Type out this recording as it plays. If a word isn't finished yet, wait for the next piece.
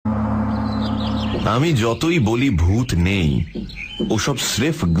আমি যতই বলি ভূত নেই, ওসব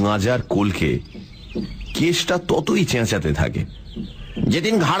স্রেফ গাঁজার কলকে, কেসটা ততই চেঁচাতে থাকে।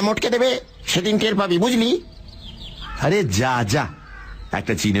 যেদিন ঘাড় মটকে দেবে সেদিন টের পাবি, বুঝলি? আরে যা যা।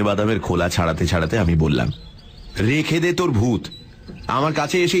 একটা চিনে বাদামের খোলা ছাড়াতে ছাড়াতে আমি বললাম, রেখে দে তোর ভূত, আমার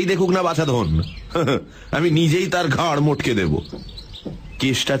কাছে এসেই দেখুক না বাছাধন, আমি নিজেই তার ঘাড় মটকে দেব।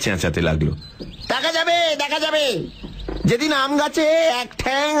 কেসটা চেঁচাতে লাগলো, দেখা যাবে দেখা যাবে। যেদিন আম গাছে এক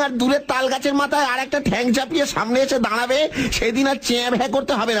ঠ্যাং আর দূরের তাল গাছের মাথায় আর একটা ঠ্যাং চাপিয়ে সামনে এসে দাঁড়াবে, সেদিন আর চেঁ ভ্যা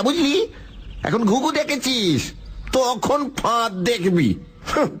করতে হবে না, বুঝলি? এখন ঘুঘু দেখেছিস, তখন ফাঁদ দেখবি।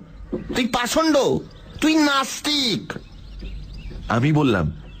 তুই পাষণ্ড, তুই নাস্তিক। আমি বললাম,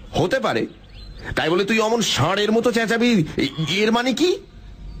 হতে পারে, তাই বলে তুই অমন ষাঁড়ের মতো চেঁচাবি এর মানে কি?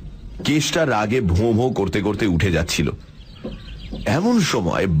 কেসটা রাগে ভোঁ ভোঁ করতে করতে উঠে যাচ্ছিল। এমন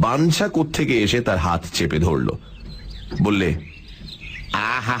সময় বাঞ্ছা কোত্থেকে এসে তার হাত চেপে ধরল, বললে,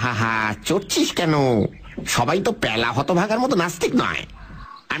 আহা হা হা, চড়ছিস কেন? সবাই তো পেলা হতভাগার মতো নাস্তিক নয়।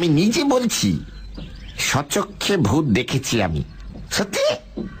 আমি নিজে বলছি, সচক্ষে ভূত দেখেছি আমি, সত্যি।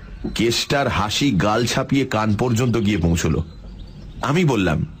 কেসটার হাসি গাল ছাপিয়ে কান পর্যন্ত গিয়ে পৌঁছল। আমি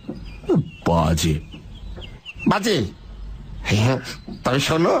বললাম, বাজে বাজে? হ্যাঁ, তবে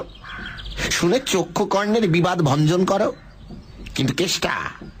শোনো, শুনে চক্ষু কর্ণের বিবাদ ভঞ্জন করো, কিন্তু কেসটা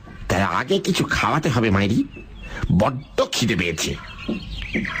তার আগে কিছু খাওয়াতে হবে মাইরি, বড্ড খিদে পেয়েছে।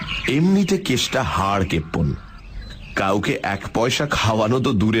 এমনিতে কেসটা হাড় কেপ্পন, কাউকে 1 পয়সা খাওয়ানো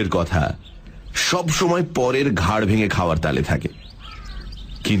তো দূরের কথা, সব সময় পরের ঘাড় ভেঙে খাওয়ার তালে থাকে।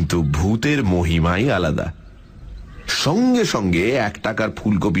 কিন্তু ভূতের মহিমাই আলাদা। সঙ্গে সঙ্গে 1 টাকার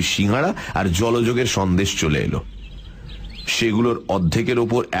ফুলকপি সিঙ্গাড়া আর জলযোগের সন্দেশ চলে এলো। সেগুলোর অর্ধেকের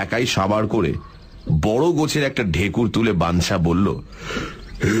ওপর একাই সাবার করে বড় গোছের একটা ঢেকুর তুলে বাঞ্ছা বলল,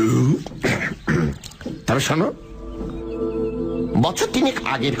 তবে শোনো, বছর 3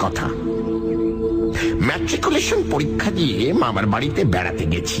 আগের কথা, ম্যাট্রিকুলেশন পরীক্ষা দিয়ে মামার বাড়িতে বেড়াতে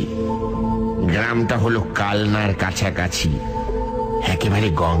গেছি। গ্রামটা হলো কালনার কাছাকাছি, একেবারে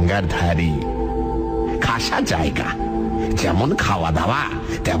গঙ্গার ধারে, খাসা জায়গা, যেমন খাওয়া দাওয়া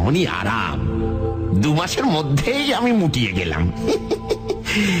তেমনই আরাম। 2 মাসের মধ্যেই আমি মুটিয়ে গেলাম।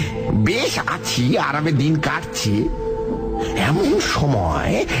 বেশ আছি, আরামে দিন কাটছে। এমন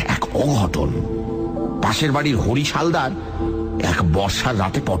সময় এক অঘটন। পাশের বাড়ির হরি হালদার এক বর্ষার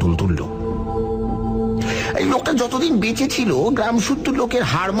রাতে পটল তুলল। এই লোকটা যতদিন বেঁচে ছিল, গ্রাম শুদ্ধ লোকের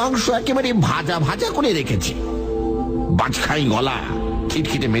হাড় মাংস একেবারে ভাজা ভাজা করে রেখেছে। বাজখাই গলা,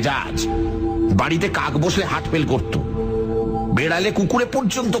 খিটখিটে মেজাজ, বাড়িতে কাক বসলে হাট ফেল করত, বেড়ালে কুকুরে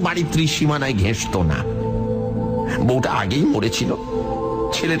পর্যন্ত বাড়ির ত্রিসীমানায় ঘেঁষত না। বউটা আগেই মরেছিল।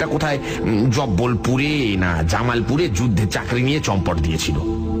 ছেলেটা কোথায় জব্বলপুরে না জামালপুরে যুদ্ধে চাকরি নিয়ে চম্পট দিয়েছিল।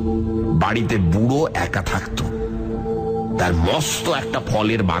 বাড়িতে বুড়ো একা থাকত। তার মস্ত একটা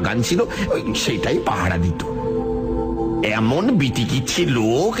ফলের বাগান ছিল, সেটাই পাহারা দিত। এমন বিতিকিচ্ছি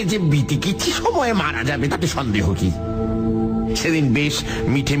লোক যে বিতিকিচ্ছি সময়ে মারা যাবে তাতে সন্দেহ কি? সেদিন বেশ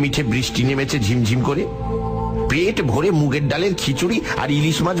মিঠে মিঠে বৃষ্টি নেমেছে ঝিমঝিম করে। পেট ভরে মুগের ডালের খিচুড়ি আর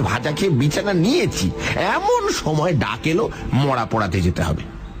ইলিশ মাছ ভাজা খেয়ে বিছানা নিয়েছি, এমন সময় ডাক এলো মরা পড়াতে যেতে হবে।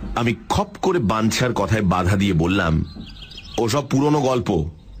 আমি খপ করে বাঞ্ছার কথায় বাধা দিয়ে বললাম, ওসব পুরনো গল্প,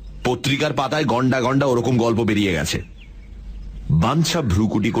 পত্রিকার পাতায় গন্ডা গন্ডা ওরকম গল্প বেরিয়ে গেছে। বাঞ্ছা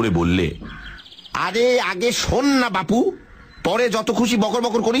ভ্রুকুটি করে বললে, আরে আগে শোন না বাপু, পরে যত খুশি বকর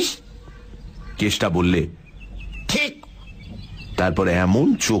বকর করিস। কেষ্টা বললে, ঠিক। তারপর এমন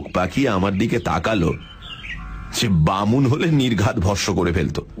চোখ পাকিয়ে আমার দিকে তাকালো সে বামুন হলে নির্ঘাত ভস্ম করে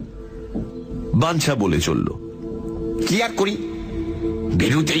ফেলত। বাঞ্ছা বলে চলল, কি আর করি,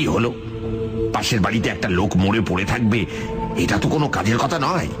 বেরুতেই হলো। পাশের বাড়িতে একটা লোক মরে পড়ে থাকবে, এটা তো কোনো কাজের কথা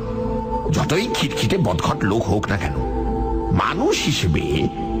নয়, যতই খিটখিটে বদঘট লোক হোক না কেন। মানুষ হিসেবে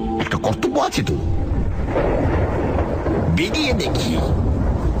একটা কর্তব্য আছে তো। বেরিয়ে দেখি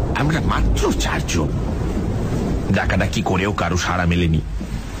আমরা মাত্র 4 জন। ডাকাডাকি করেও কারো সাড়া মেলেনি।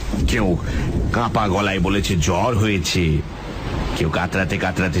 কেউ কাঁপা গলায় বলেছে জ্বর হয়েছে, কেউ কাতরাতে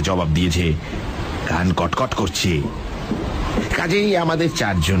কাতরাতে জবাব দিয়েছে কান কটকট করছে। কাজেই আমাদের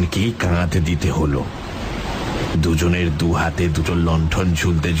 4 জনকেই কাঁধ দিতে হলো। 2 জনের 2 হাতে 2টো লণ্ঠন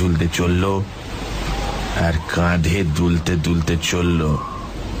ঝুলতে ঝুলতে চলল, আর কাঁধে দুলতে দুলতে চলল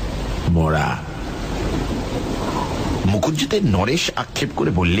মরা। মুখুজ্জেদের নরেশ আক্ষেপ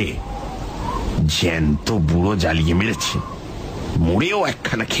করে বললে, জ্যান্ত বুড়ো জ্বালিয়ে মেরেছে, মরেও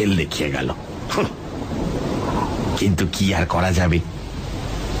একখানা খেল দেখিয়ে গেল। কিন্তু কি আর করা যাবে,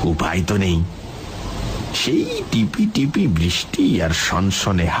 উপায় তো নেই। সেই টিপি টিপি বৃষ্টি আর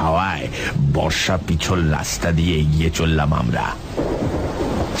সনসনে হাওয়ায় বর্ষা পিছল রাস্তা দিয়ে এগিয়ে চললাম আমরা।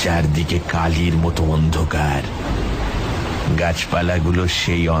 চারদিকে কালির মতো অন্ধকার, গাছপালাগুলো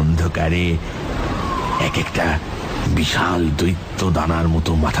সেই অন্ধকারে এক একটা বিশাল দৈত্য দানার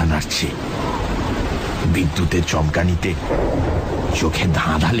মতো মাথা নাড়ছে। বিদ্যুতের চমকানিতে চোখে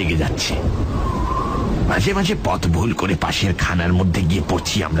ধাঁধা লেগে যাচ্ছে। মাঝে মাঝে পথ ভুল করে পাশের খানার মধ্যে গিয়ে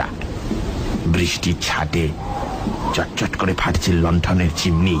পড়ছি আমরা। বৃষ্টির ছাটে চটচট করে ফাটছে লণ্ঠনের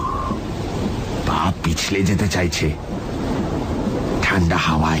চিমনি। পা পিছলে যেতে চাইছে। ঠান্ডা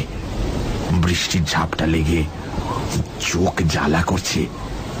হাওয়ায় বৃষ্টির ঝাপটা লেগে চোখ জ্বালা করছে।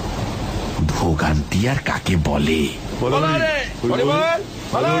 ভোগান্তি আর কাকে বলে?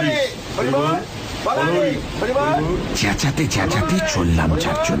 চেঁচাতে চেঁচাতে চললাম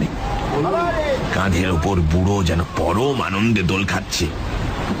চারজনে। কাঁধের ওপর বুড়ো যেন পরম আনন্দে দোল খাচ্ছে।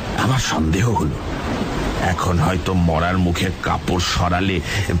 আমার সন্দেহ হলো এখন হয়তো মরার মুখের কাপড় সরালে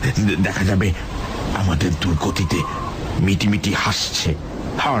দেখা যাবে আমাদের দুর্গতিতে মিটিমিটি হাসছে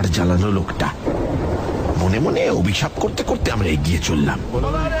হাড় জ্বালানো লোকটা। মনে মনে অভিশাপ করতে করতে আমরা এগিয়ে চললাম।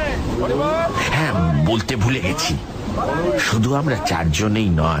 হ্যাঁ, বলতে ভুলে গেছি, শুধু আমরা চারজনেই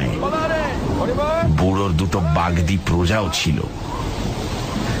নয়, বুড়োর দুটো বাগদি প্রজাও ছিল।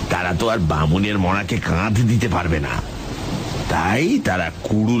 তারা তো আর বামুনের মরাকে কাঁধ দিতে পারবে না, তাই তারা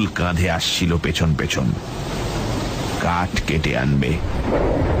কুড়ুল কাঁধে আসছিল পেছন পেছন, কাঠ কেটে আনবে।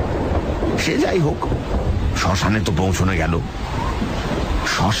 সে যাই হোক, শ্মশানে তো পৌঁছানো গেল।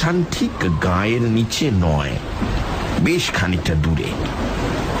 শ্মশান ঠিক গায়ের নিচে নয়, বেশ খানিকটা দূরে।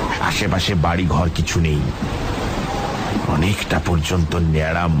 আশেপাশে বাড়ি ঘর কিছু নেই। অনেকটা পর্যন্ত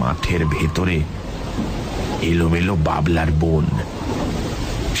ন্যাড়া মাঠের ভেতরে এলোমেলো বাবলার বন।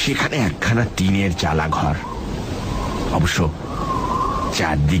 সেখানে একখানা টিনের চালা ঘর। অবশ্য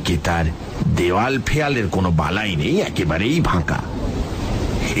চারদিকে তার দেওয়াল ফেয়ালের কোনো বালাই নেই, একেবারেই ফাঁকা।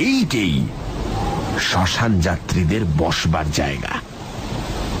 এইটাই শ্মশান যাত্রীদের বসবার জায়গা।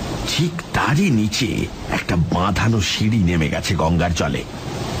 ঠিক তারই নিচে একটা বাঁধানো সিঁড়ি নেমে গেছে গঙ্গার জলে।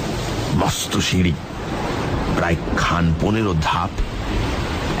 মস্ত সিঁড়ি, প্রায় 15 ধাপ।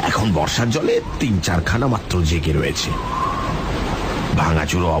 এখন বর্ষার জলে 3-4খানা মাত্র জেগে রয়েছে।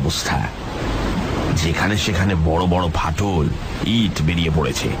 ভাঙাচুরো অবস্থা, যেখানে সেখানে বড় বড় ফাটল, ইট বেরিয়ে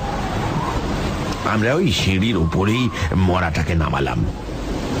পড়েছে। আমরা ওই সিঁড়ির উপরেই মরাটাকে নামালাম।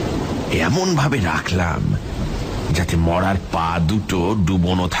 এমন ভাবে রাখলাম যাতে মরার পা দুটো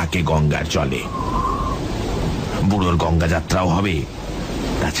ডুবোনো থাকে গঙ্গার জলে। বুড়োর গঙ্গা যাত্রাও হবে।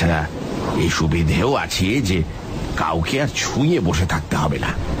 তাছাড়া এই সুবিধেও আছে যে কাউকে আর ছুঁয়ে বসে থাকতে হবে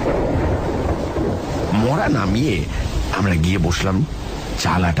না। মরা নামিয়ে আমরা গিয়ে বসলাম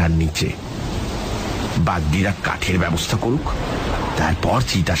চালাটার নিচে। বাগদিরা কাঠের ব্যবস্থা করুক, তারপর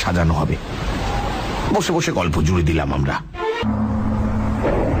চিতা সাজানো হবে। বসে বসে গল্প জুড়ে দিলাম আমরা।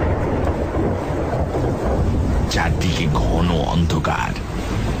 চারদিকে ঘন অন্ধকার।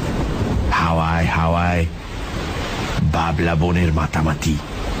 হাওয়ায় হাওয়ায় বাবলা বনের মাতামাতি।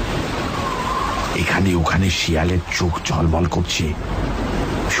 এখানে ওখানে শিয়ালের চোখ ঝলমল করছে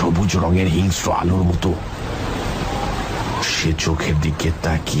সবুজ রঙের হিংস্র আলোর মতো। সে চোখের দিকে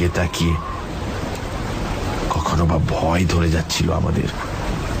তাকিয়ে তাকিয়ে কখনো বা ভয় ধরে যাচ্ছিল আমাদের।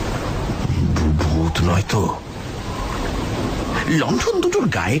 ভূত নয় তো? লণ্ঠন দুটোর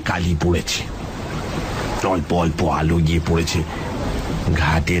গায়ে কালি পড়েছে। অল্প অল্প আলো গিয়ে পড়েছে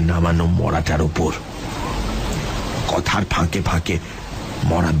ঘাটে নামানো মরাটার ওপর। কথার ফাঁকে ফাঁকে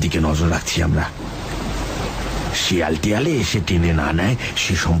মরার দিকে নজর রাখছি আমরা। শিয়াল টিয়ালে এসে টেনে না নেয়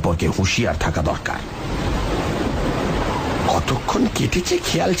সে সম্পর্কে হুঁশিয়ার থাকা দরকার। কতক্ষণ কেটেছে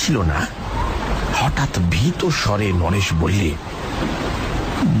খেয়াল ছিল না। হঠাৎ ভীত স্বরে নরেশ বললে,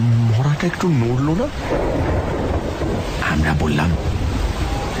 মরাটা একটু নড়ল না? আমরা বললাম,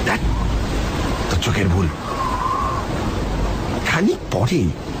 দেখ তোর চোখের ভুল। খানিক পরে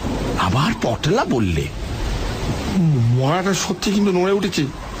আবার পটলা বললে, মরাটা সত্যি কিন্তু নড়ে উঠেছে।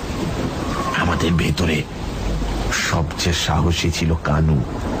 আমাদের ভেতরে সবচেয়ে সাহসী ছিল কানু।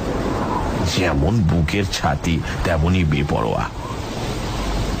 যেমন বুকের ছাতি তেমনই বেপরোয়া।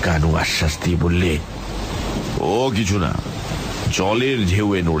 কানু আশ্বাস দিয়ে বললে, ও কিছু না, জলের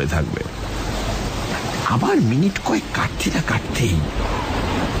ঢেউয়ে নড়ে থাকবে। আবার মিনিট কয়েক কাটতে না কাটতেই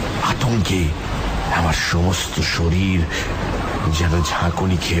আতঙ্কে আমার সমস্ত শরীর যেন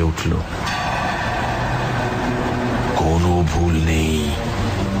ঝাঁকুনি খেয়ে উঠল। কোনো ভুল নেই,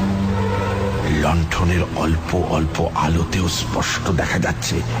 লণ্ঠনের অল্প অল্প আলোতেও স্পষ্ট দেখা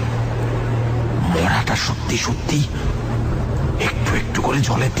যাচ্ছে মরাটা সত্যি সত্যি একটু একটু করে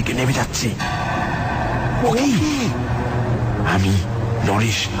জলের দিকে নেমে যাচ্ছে। আমি,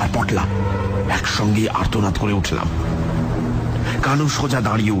 নরেশ আর পটলা একসঙ্গে আর্তনাদ করে উঠলাম। কানু সোজা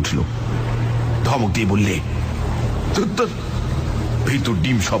দাঁড়িয়ে উঠল, ধমক দিয়ে বললে, ভিতর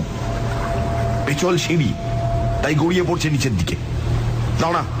ডিম সব, পেছল সিঁড়ি, তাই গড়িয়ে পড়ছে নিচের দিকে।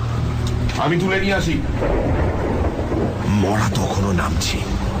 দাঁড়া, আমি তুলে নিয়ে আসি। মরা তখনও নামছে,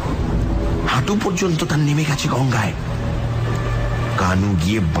 হাঁটু পর্যন্ত তার নেমে গেছে গঙ্গায়। কানু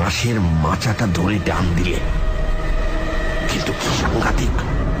গিয়ে বাঁশের মাচাটা ধরে টান দিলে, কিন্তু কি সাংঘাতিক,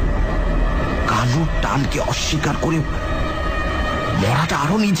 কানুর টানকে অস্বীকার করে মরাটা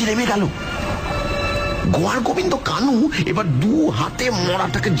আরো নিচে নেমে গেল। গোয়ার গোবিন্দ কানু এবার দু হাতে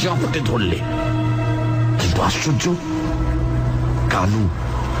মরাটাকে জাপটে ধরলে, কিন্তু আশ্চর্য, কানু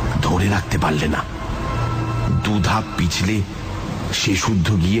ধরে রাখতে পারলে না। দু ধাপ পিছলে সে শুদ্ধ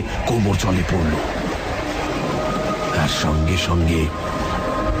গিয়ে কোমর জলে পড়ল। তার সঙ্গে সঙ্গে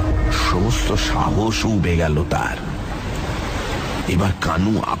সমস্ত সাহস উবে গেল তার। এবার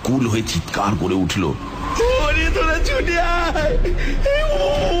কানু আকুল হয়ে চিৎকার করে উঠল, তোরা ছুটে আয়,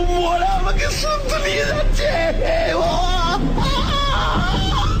 মরা আমাকে শুদ্ধ নিয়ে যাচ্ছে।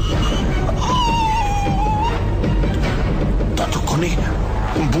 ততক্ষণে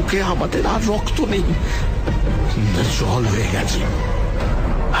বুকে আমাদের আর রক্ত নেই, জল হয়ে গেছে।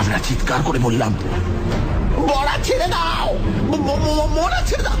 আমরা চিৎকার করে বললাম, মরা ছেড়ে দাও, মরা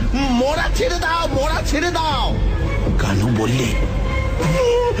ছেড়ে দাও, মরা ছেড়ে দাও, মরা ছেড়ে দাও। কানু বললে,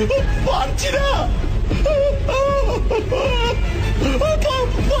 পারছি না,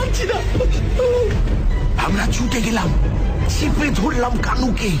 পারছি না। আমরা ছুটে গেলাম, চিপে ধরলাম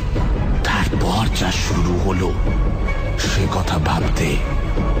কানুকে। তারপর যা শুরু হলো সে কথা ভাবতে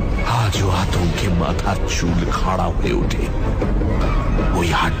আজও আতঙ্কে মাথার চুল খাড়া হয়ে ওঠে। ওই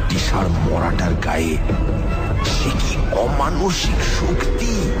হাড্ডিসার মরাটার গায়ে সে কি অমানসিক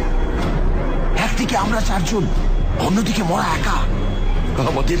শক্তি! একদিকে আমরা চারজন, অন্যদিকে মরা একা।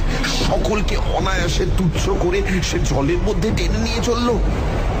 আমাদের সকলকে অনায়াসে তুচ্ছ করে সে জলের মধ্যে টেনে নিয়ে চলল।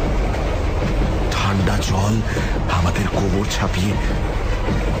 ঠান্ডা জল আমাদের কোমর ছাপিয়ে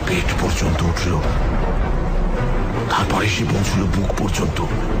পেট পর্যন্ত উঠল, তারপরে সে পৌঁছল বুক পর্যন্ত।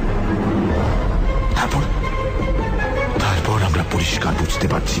 তারপর আমরা পরিষ্কার বুঝতে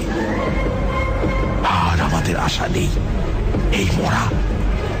পারছি, আর আমাদের আশা নেই। এই মরা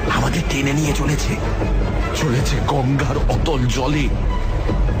আমাদের টেনে নিয়ে চলেছে গঙ্গার অতল জলে।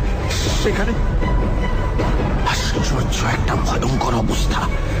 সেখানে আশ্চর্য একটা ভয়ঙ্কর অবস্থা।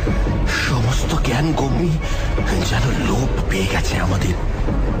 সমস্ত জ্ঞান গম্যি যেন লোপ পেয়ে গেছে আমাদের।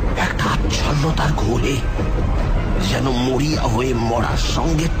 একটা আচ্ছন্নতার ঘোরে যেন মরিয়া হয়ে মরার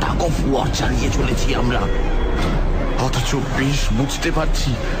সঙ্গে টাগ অফ ওয়ার চালিয়ে চলেছি আমরা। অথচ বেশ বুঝতে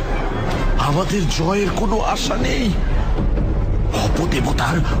পারছি আমাদের জয়ের কোনো আশা নেই।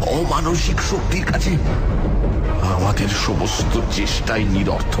 অপদেবতার অমানসিক শক্তির কাছে আমাদের সমস্ত চেষ্টাই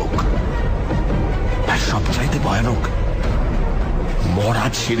নিরর্থক। আর সবচাইতে ভয়ানক, মরা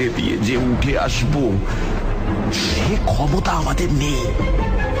ছেড়ে দিয়ে যে উঠে আসব সে ক্ষমতা আমাদের নেই।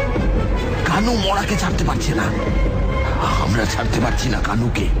 কানু মরাকে ছাড়তে পারছে না, আমরা ছাড়তে পারছি না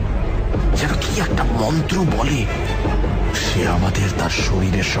কানুকে। যেন কি একটা মন্ত্র বলে সে আমাদের তার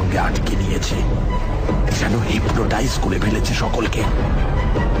শরীরের সঙ্গে আটকে নিয়েছে, যেন হিপনোটাইজ করে ফেলেছে সকলকে।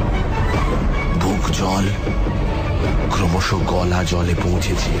 বুক জল ক্রমশ গলা জলে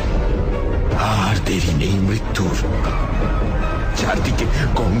পৌঁছেছে, আর দেরি নেই মৃত্যুর। চারদিকে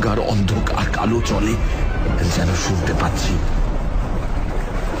গঙ্গার অন্ধকার কালো চলে, যেন শুনতে পাচ্ছি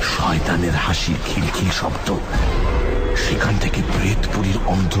শয়তানের হাসির খিলখিল শব্দ। সেখান থেকে প্রেতপুরীর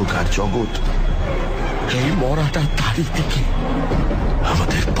অন্ধকার জগৎ। এই মরাটা তারই থেকে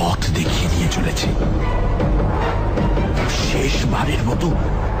আমাদের পথ দেখিয়ে দিয়ে চলেছে। শেষবারের মতো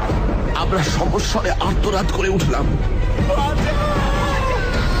আমরা সমস্বরে আর্তনাদ করে উঠলাম,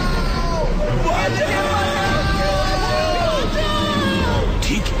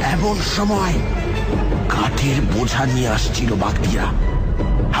 ঠিক এমন সময় কাঠের বোঝা নিয়ে আসছিল বাগদিরা।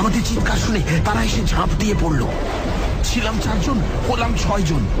 আমাদের চিৎকার শুনে তারা এসে ঝাঁপ দিয়ে পড়ল। ছিলাম 4 জন, হলাম 6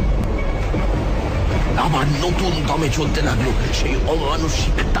 জন। আবার নতুন দমে চলতে লাগলো সেই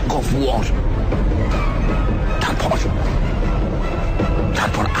অমানসিক টাগ অফ ওয়ার।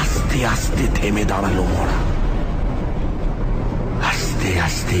 তারপর আস্তে আস্তে থেমে দাঁড়ালো মরা। আস্তে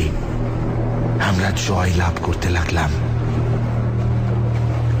আস্তে আমরা জয় লাভ করতে লাগলাম।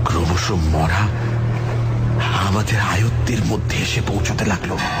 ক্রমশ মরা আমাদের আয়ত্তের মধ্যে এসে পৌঁছতে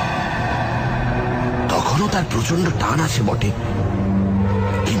লাগলো। তখনও তার প্রচন্ড টান আছে বটে,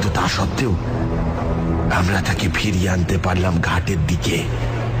 কিন্তু তা সত্ত্বেও আমরা তাকে ফিরিয়ে আনতে পারলাম ঘাটের দিকে।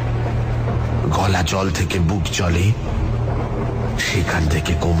 গলা জল থেকে বুক জলে, সেখান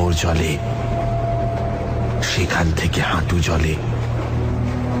থেকে কোমর জলে, সেখান থেকে হাঁটু জলে,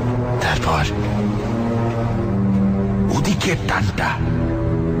 তারপর ওদিকের টানটা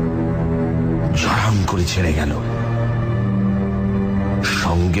জড়াম করে ছেড়ে গেল।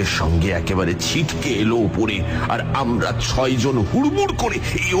 সঙ্গে সঙ্গে একেবারে ছিটকে এলো উপরে, আর আমরা 6 জন হুড়মুড় করে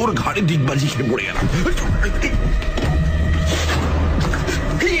ওর ঘাড়ে ডিগবাজি খেয়ে পড়ে গেলাম।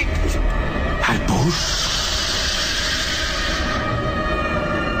 আর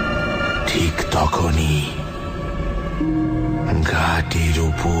ঠিক তখনই ঘাটের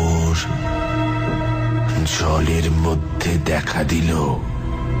উপর জলের মধ্যে দেখা দিল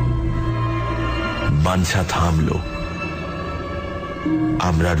বাঞ্ছা থামলো।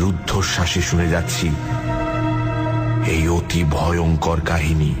 আমরা রুদ্ধশ্বাসে শুনে যাচ্ছি এই অতি ভয়ঙ্কর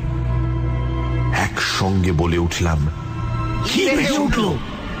কাহিনী। একসঙ্গে বলে উঠলাম, কি ভেসে উঠল?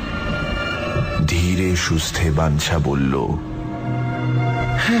 ধীরে সুস্থে বাঞ্ছা বলল,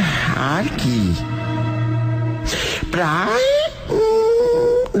 আর কি, প্রায়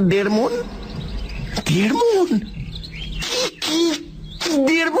 1.5 মণ। 1.5 মণ? কি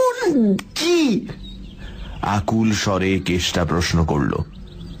 1.5 মণ কি? আকুল স্বরে কেষ্টা প্রশ্ন করল।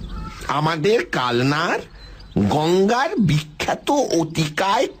 আমাদের কালনার গঙ্গার বিখ্যাত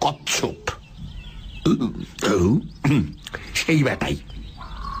অতিকায় কচ্ছপ, সেই বেটাই।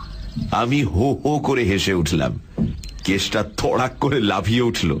 আমি হো হো করে হেসে উঠলাম। কেষ্টা থড়াক করে লাফিয়ে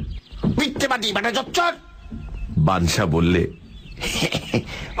উঠল। মিথ্যে বাটি বেটা জচ্চর। বাঞ্ছা বললে,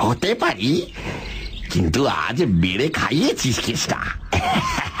 হতে পারি, কিন্তু আজ বেড়ে খাইয়েছিস কেষ্টা।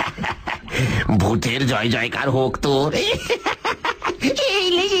 ভূতের জয় জয়কার হোক তোর।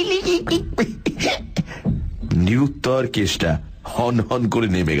 নিরুত্তর কেষ্টা হন হন করে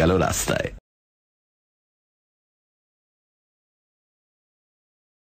নেমে গেল রাস্তায়।